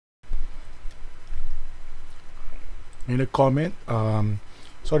May nag-comment,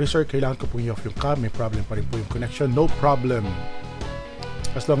 sorry sir, kailangan ko pong i-off yung cam, may problem pa rin po yung connection. No problem.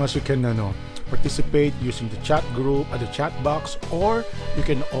 As long as you can participate using the chat group, the chat box, or you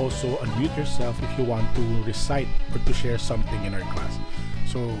can also unmute yourself if you want to recite or to share something in our class.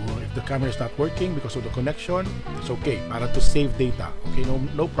 So if the camera is not working because of the connection, it's okay. Para to save data. Okay,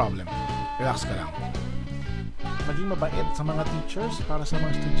 no problem. Relax ka lang. Maging mabait sa mga teachers para sa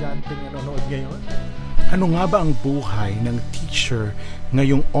mga estudyante na nanonood ngayon. Ano nga ba ang buhay ng teacher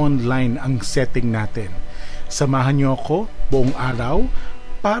ngayong online ang setting natin? Samahan niyo ako buong araw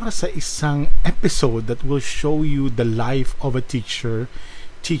para sa isang episode that will show you the life of a teacher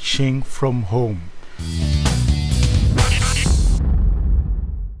teaching from home.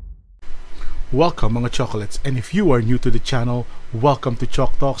 Welcome mga chocolates, and if you are new to the channel, welcome to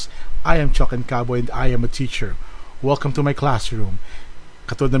ChockTalks. I am Chock and Cabo and I am a teacher. Welcome to my classroom.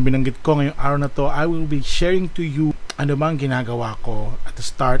 Katulad ng binanggit ko ngayong araw na to, I will be sharing to you ano bang ginagawa ko at the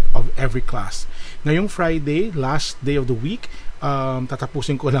start of every class. Ngayong Friday, last day of the week,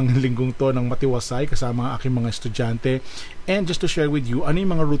 tatapusin ko lang yung linggong to ng matiwasay kasama ang aking mga estudyante, and just to share with you ano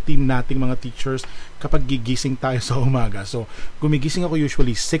yung mga routine nating mga teachers kapag gigising tayo sa umaga. So gumigising ako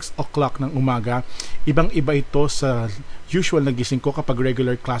usually 6 o'clock ng umaga. Ibang iba ito sa usual na gising ko kapag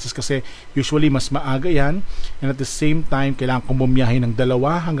regular classes kasi usually mas maaga yan, and at the same time kailangan kong bumiyahe ng 2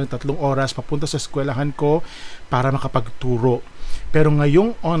 hanggang 3 oras papunta sa eskwelahan ko para makapagturo. Pero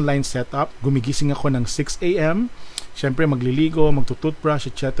ngayong online setup, gumigising ako ng 6 a.m. Siyempre magliligo, magtutoothbrush,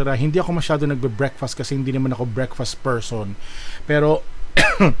 etc. Hindi ako masyado nagbe-breakfast kasi hindi naman ako breakfast person. Pero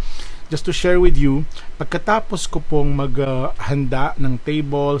just to share with you, pagkatapos ko pong maghanda ng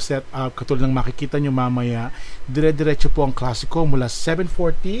table, setup, katulad ng makikita nyo mamaya, dire-diretso po ang klase ko mula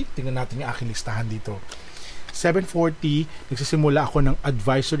 7:40. Tingnan natin yung aking listahan dito. 7:40, nagsisimula ako ng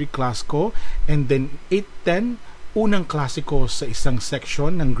advisory class ko, and then 8:10, unang klase ko sa isang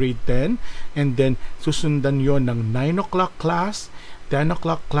section ng grade 10, and then susundan yon ng 9 o'clock class, 10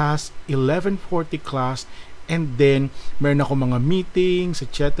 o'clock class, 11:40 class, and then meron ako mga meetings,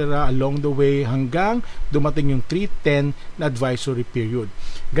 etc. along the way hanggang dumating yung 3:10 na advisory period.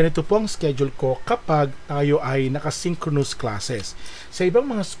 Ganito po ang schedule ko kapag tayo ay naka-synchronous classes. Sa ibang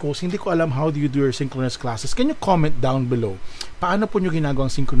mga schools, hindi ko alam how do you do your synchronous classes. Can you comment down below? Paano po nyo ginagawang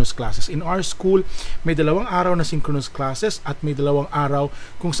synchronous classes? In our school, may 2 araw na synchronous classes at may 2 araw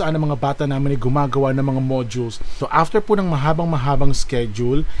kung saan ang mga bata namin ay gumagawa ng mga modules. So after po ng mahabang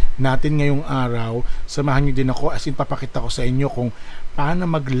schedule natin ngayong araw, samahan nyo din ako as in papakita ko sa inyo kung paano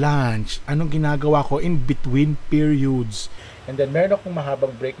mag-lunch, anong ginagawa ko in between periods. And then meron akong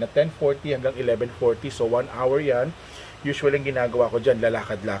mahabang break na 10:40 hanggang 11:40, so 1 hour yan. Usually ang ginagawa ko dyan,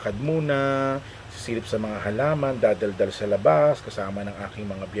 lalakad-lakad muna, sisilip sa mga halaman, dadaldal sa labas, kasama ng aking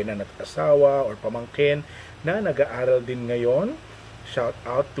mga biyenan at asawa or pamangkin na nag-aaral din ngayon. Shout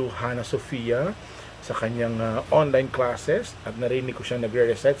out to Hannah Sofia sa kanyang online classes, at narinig ko siyang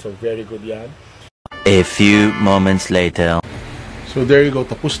nagre-recite, so very good yan. A few moments later. So there you go,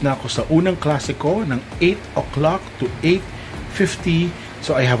 tapos na ako sa unang klase ko ng 8 o'clock to 8:50.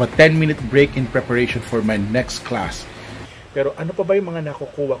 So I have a 10-minute break in preparation for my next class. Pero ano pa ba yung mga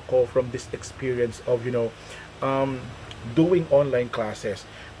nakukuha ko from this experience of, doing online classes?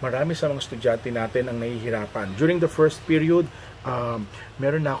 Marami sa mga estudyante natin ang nahihirapan. During the first period,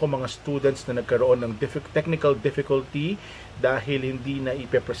 meron na ako mga students na nagkaroon ng technical difficulty dahil hindi na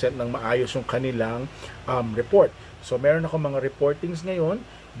ipe-present ng maayos yung kanilang report. So meron ako mga reportings ngayon,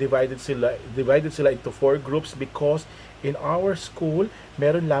 divided sila into 4 groups because in our school,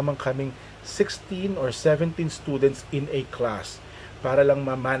 meron lamang kaming 16 or 17 students in a class para lang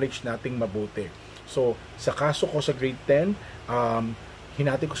ma-manage nating mabuti. So, sa kaso ko sa grade 10,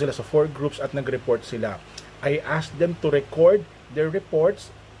 hinati ko sila sa 4 groups at nag-report sila. I asked them to record their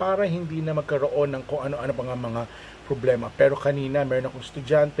reports para hindi na magkaroon ng kung ano-ano pa nga mga problema. Pero kanina, meron akong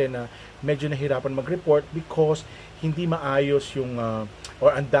estudyante na medyo nahirapan mag-report because hindi maayos yung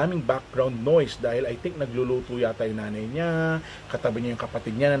or ang daming background noise dahil I think nagluluto yata yung nanay niya, katabi niya yung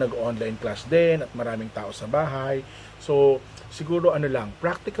kapatid niya na nag-online class din at maraming tao sa bahay. So siguro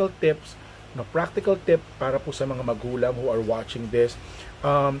practical tips, practical tip para po sa mga magulang who are watching this.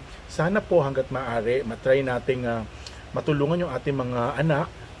 Sana po hanggat maaari matry nating matulungan yung ating mga anak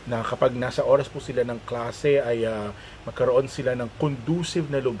na kapag nasa oras po sila ng klase ay magkaroon sila ng conducive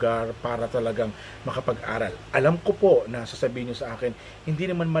na lugar para talagang makapag-aral. Alam ko po na sasabihin nyo sa akin, hindi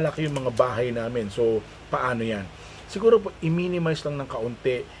naman malaki yung mga bahay namin. So, paano yan? Siguro po, i-minimize lang ng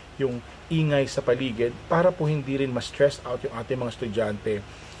kaunti yung ingay sa paligid para po hindi rin ma-stress out yung ating mga estudyante.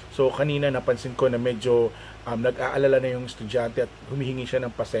 So, kanina napansin ko na medyo nag-aalala na yung estudyante at humihingi siya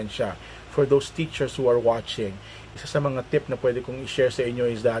ng pasensya. For those teachers who are watching, isa sa mga tip na pwede kong i-share sa inyo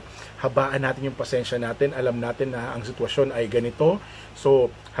is that habaan natin yung pasensya natin. Alam natin na ang sitwasyon ay ganito. So,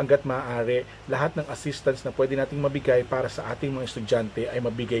 hanggat maaari, lahat ng assistance na pwede nating mabigay para sa ating mga estudyante ay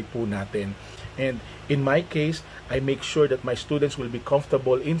mabigay po natin. And in my case, I make sure that my students will be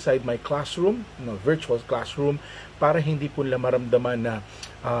comfortable inside my classroom, virtual classroom, para hindi po nila maramdaman na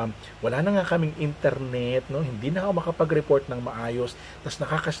wala na nga kaming internet, hindi na ako makapag-report ng maayos, tas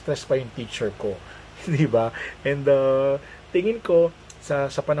nakaka-stress pa yung teacher ko. Di ba? And tingin ko, sa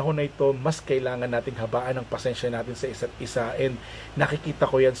panahon na ito, mas kailangan nating habaan ang pasensya natin sa isa't isa, and nakikita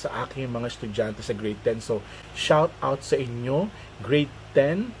ko yan sa aking mga estudyante sa grade 10. So, shout out sa inyo, grade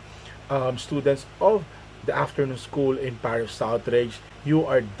 10 students of the afternoon school in Paris Southridge. You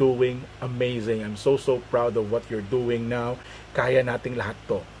are doing amazing. I'm so proud of what you're doing now. Kaya nating lahat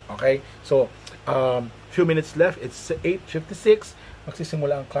to. Okay? So, few minutes left. It's 8:56.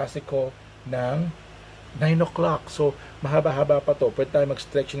 Magsisimula ang klase ko ng 9 o'clock. So, mahaba-haba pa to. Pwede tayo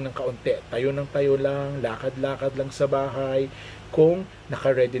mag-stretching ng kaunti. Tayo ng tayo lang, lakad-lakad lang sa bahay kung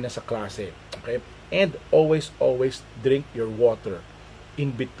naka-ready na sa klase. Okay? And always drink your water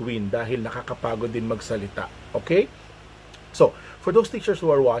in between dahil nakakapagod din magsalita. Okay? So, for those teachers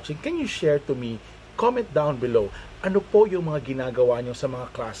who are watching, can you share to me, comment down below, ano po yung mga ginagawa nyo sa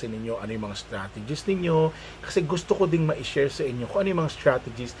mga klase ninyo, ano yung mga strategies ninyo, kasi gusto ko ding ma-share sa inyo kung ano yung mga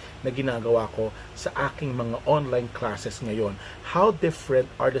strategies na ginagawa ko sa aking mga online classes ngayon. How different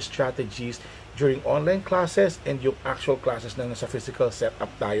are the strategies during online classes and yung actual classes na nasa physical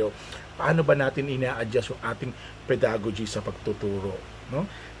setup tayo? Paano ba natin ina-adjust yung ating pedagogy sa pagtuturo? No?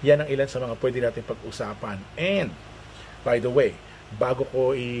 Yan ang ilan sa mga pwede natin pag-usapan. And, by the way, bago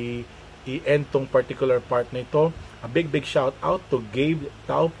ko i-end tong particular part na ito, a big shout out to Gabe,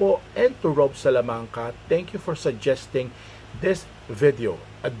 Taopo, and to Rob Salamanca. Thank you for suggesting this video,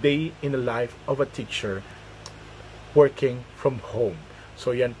 a day in the life of a teacher working from home.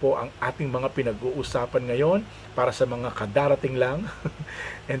 So yan po ang ating mga pinag-uusapan ngayon para sa mga kadarating lang.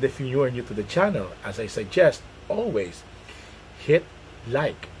 And if you are new to the channel, as I suggest, always hit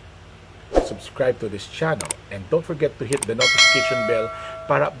like, subscribe to this channel, and don't forget to hit the notification bell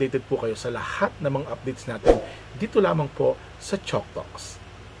para updated po kayo sa lahat ng mga updates natin dito lamang po sa ChockTalks.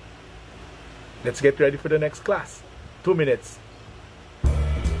 Let's get ready for the next class. 2 minutes.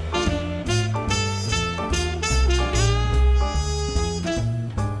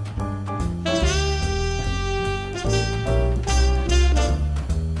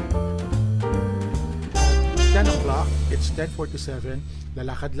 It's 10:47.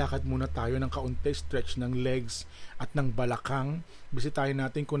 Lalakad-lakad muna tayo ng kaunti, stretch ng legs at ng balakang. Bisitahin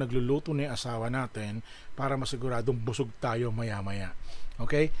natin kung nagluluto na yung asawa natin para masiguradong busog tayo maya-maya.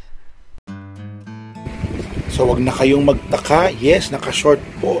 Okay? So, wag na kayong magtaka. Yes, naka-short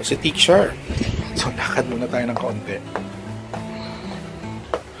po si teacher. So, lakad muna tayo ng kaunti.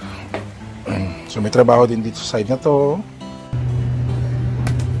 So, may trabaho din dito sa side na to.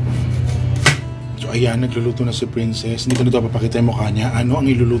 Ayan, nagluluto na si Princess. Hindi ko na ito papakita yung mukha niya. Ano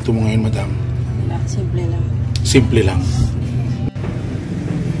ang iluluto mo ngayon, madam? Simple lang. Simple lang.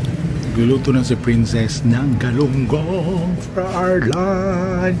 Nagluluto na si Princess ng galunggong for our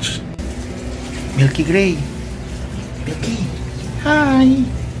lunch. Milky Gray. Milky. Hi.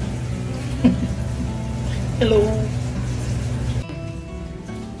 Hello.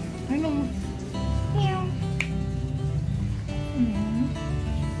 Hello. Meow.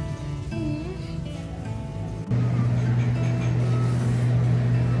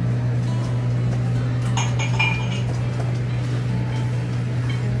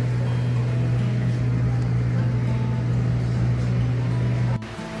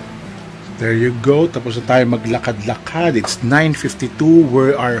 There you go. Tapos na tayo maglakad-lakad. It's 9:52.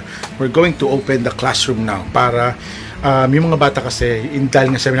 We're going to open the classroom now para yung mga bata kasi, dahil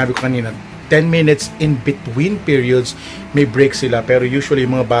nga sabi ko kanina, 10 minutes in between periods may break sila, pero usually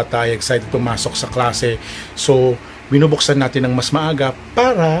yung mga bata ay excited pumasok sa klase. So binubuksan natin ng mas maaga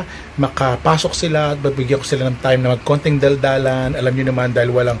para makapasok sila at babigyan ko sila ng time na magkonting daldalan. Alam niyo naman,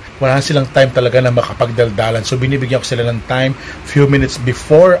 dahil wala silang time talaga na makapagdaldalan. So binibigyan ko sila ng time few minutes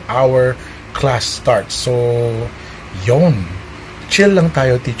before our class starts. So yon, chill lang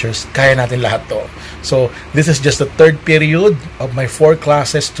tayo teachers, kaya natin lahat to. So this is just the third period of my 4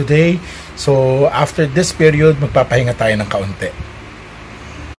 classes today. So after this period, magpapahinga tayo ng kaunti.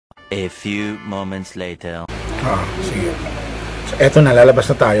 A few moments later. Sige. So, eto na, lalabas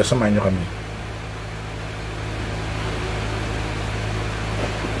na tayo. Samahan nyo kami.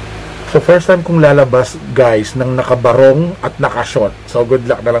 So first time kong lalabas guys ng nakabarong at nakashot. So good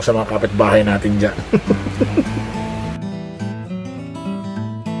luck na lang sa mga kapitbahay natin dyan.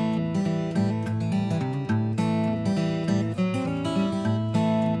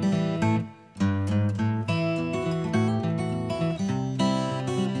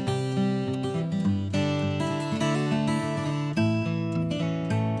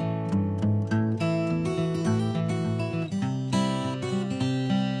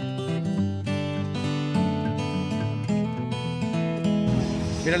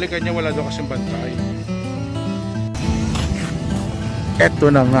 Binalikan niya, wala daw kasing bantay.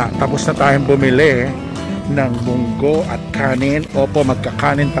 Eto na nga, tapos na tayong bumili ng munggo at kanin. Opo,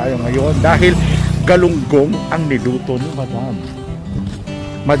 magkakanin tayo ngayon dahil galunggong ang niluto ni Madam.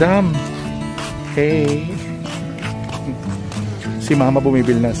 Madam, hey. Si Mama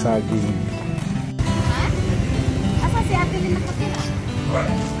bumibili ng saging. Asa si ate din nakatira?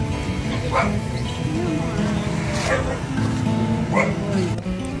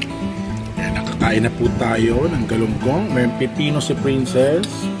 Nakakain na po tayo ng galunggong. May pipino si Princess.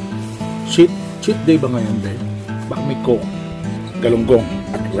 Cheat day ba ngayon, be? Baka may coke. Galunggong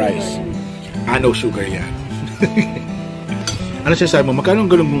at rice. No sugar yan. Ano siya sabi mo? Magkano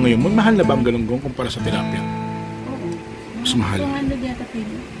ang galunggong ngayon? Mahal na ba ang galunggong kumpara sa tilapia? Oo. Mas mahal. 200 yata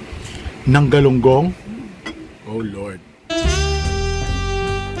kilo. Ng galunggong? Oh Lord.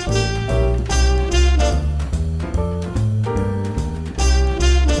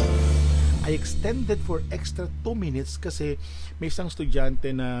 I extended for extra 2 minutes kasi may isang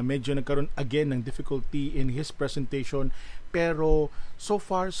estudyante na medyo nagkaroon again ng difficulty in his presentation, pero so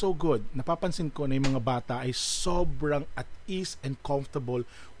far so good. Napapansin ko na yung mga bata ay sobrang at ease and comfortable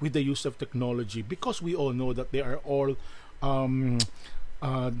with the use of technology because we all know that they are all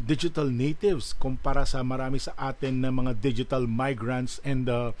digital natives kumpara sa marami sa atin na mga digital migrants, and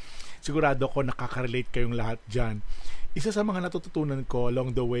sigurado ko nakaka-relate kayong lahat dyan. Isa sa mga natututunan ko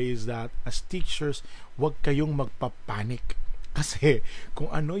along the way is that as teachers, huwag kayong magpapanik. Kasi kung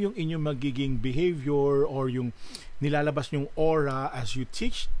ano yung inyong magiging behavior or yung nilalabas yung aura as you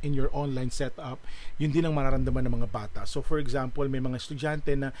teach in your online setup, yun din ang mararamdaman ng mga bata. So for example, may mga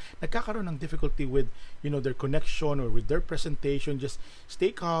estudyante na nagkakaroon ng difficulty with their connection or with their presentation. Just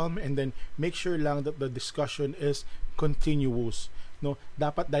stay calm and then make sure lang that the discussion is continuous. No,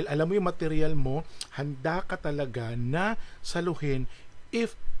 dapat dahil alam mo yung material mo, handa ka talaga na saluhin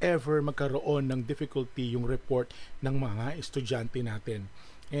if ever magkaroon ng difficulty yung report ng mga estudyante natin.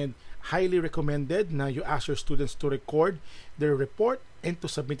 And highly recommended na you ask your students to record their report and to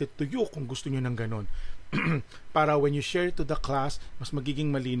submit it to you kung gusto nyo ng ganon. Para when you share it to the class, mas magiging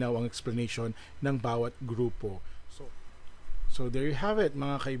malinaw ang explanation ng bawat grupo. So there you have it,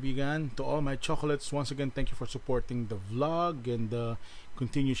 mga kaibigan. To all my chocolates, once again, thank you for supporting the vlog and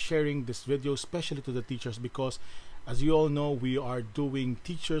continue sharing this video, especially to the teachers, because as you all know, we are doing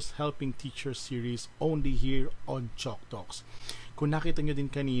Teachers Helping Teachers series only here on ChockTalks. Kung nakita nyo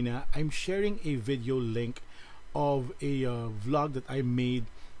din kanina, I'm sharing a video link of a vlog that I made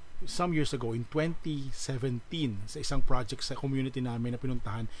some years ago in 2017 sa isang project sa community namin na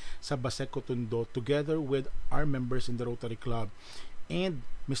pinuntahan sa Baseco Tondo together with our members in the Rotary Club and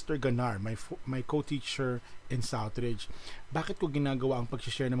Mr. Ganar, my co-teacher in Southridge. Bakit ko ginagawa ang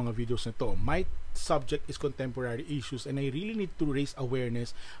pag-share ng mga videos na to? My subject is contemporary issues and I really need to raise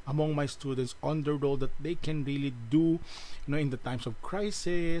awareness among my students on the role that they can really do in the times of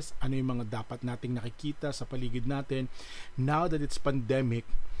crisis, ano yung mga dapat nating nakikita sa paligid natin. Now that it's pandemic,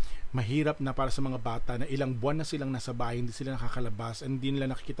 mahirap na para sa mga bata na ilang buwan na silang nasa bahay, hindi sila nakakalabas, and hindi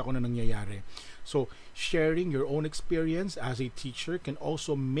nila nakikita kung ano nangyayari. So, sharing your own experience as a teacher can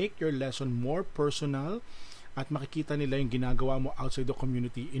also make your lesson more personal at makikita nila yung ginagawa mo outside the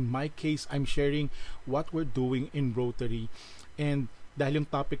community. In my case, I'm sharing what we're doing in Rotary, and dahil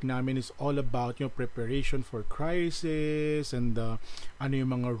yung topic namin is all about preparation for crisis and ano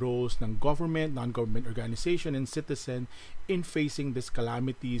yung mga roles ng government, non-government organization, and citizen in facing these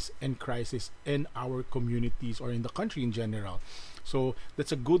calamities and crisis in our communities or in the country in general. So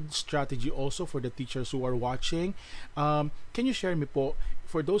that's a good strategy also for the teachers who are watching. Can you share me po,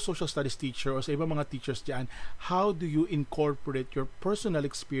 for those social studies teacher o sa ibang mga teachers dyan, how do you incorporate your personal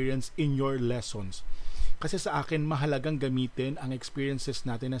experience in your lessons? Kasi sa akin, mahalagang gamitin ang experiences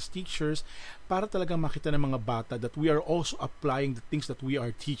natin as teachers para talagang makita ng mga bata that we are also applying the things that we are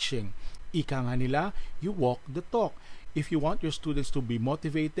teaching. Ika nga nila, you walk the talk. If you want your students to be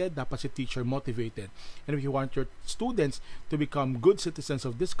motivated, dapat si teacher motivated. And if you want your students to become good citizens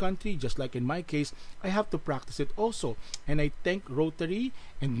of this country, just like in my case, I have to practice it also. And I thank Rotary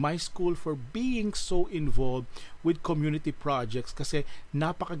and my school for being so involved with community projects kasi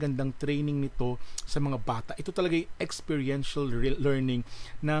napakagandang training nito sa mga bata. Ito talaga yung experiential learning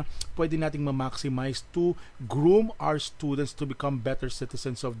na pwede nating ma-maximize to groom our students to become better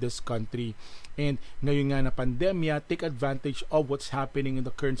citizens of this country. And ngayon nga na pandemya, take advantage of what's happening in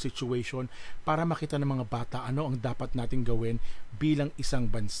the current situation para makita ng mga bata ano ang dapat nating gawin bilang isang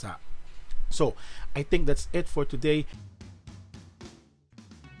bansa. So, I think that's it for today.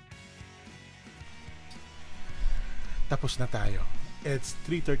 Tapos na tayo. It's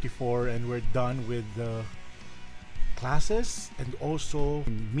 3:34 and we're done with the classes and also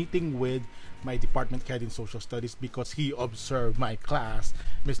meeting with my department head in social studies because he observed my class.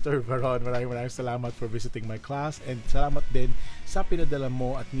 Mr. Veron, maraming salamat for visiting my class and salamat din sa pinadala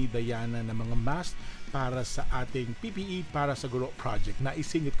mo at ni Diana ng mga mask para sa ating PPE para sa Guro Project.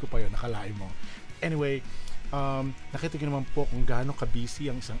 Naisingit ko pa yun, nakalain mo. Anyway, nakita ko naman po kung gaano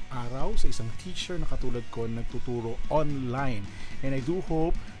ka-busy ang isang araw sa isang teacher na katulad ko nagtuturo online. And I do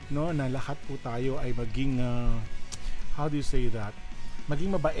hope no, na lahat po tayo ay maging, how do you say that?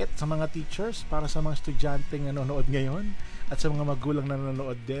 Maging mabait sa mga teachers para sa mga estudyanteng nanonood ngayon at sa mga magulang na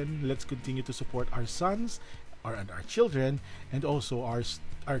nanonood din. Let's continue to support our sons and our children and also our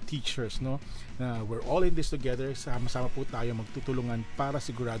teachers, no? Na we're all in this together, sama-sama po tayo magtutulungan para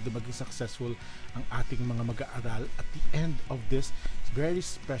sigurado maging successful ang ating mga mag-aaral at the end of this very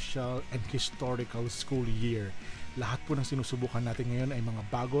special and historical school year. Lahat po ng sinusubukan natin ngayon ay mga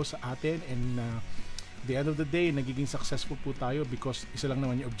bago sa atin and at the end of the day, nagiging successful po tayo because isa lang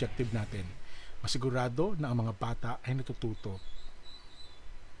naman yung objective natin. Masigurado na ang mga bata ay natututo.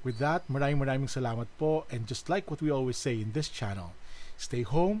 With that, maraming salamat po, and just like what we always say in this channel, stay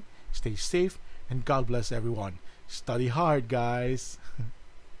home, stay safe, and God bless everyone. Study hard, guys!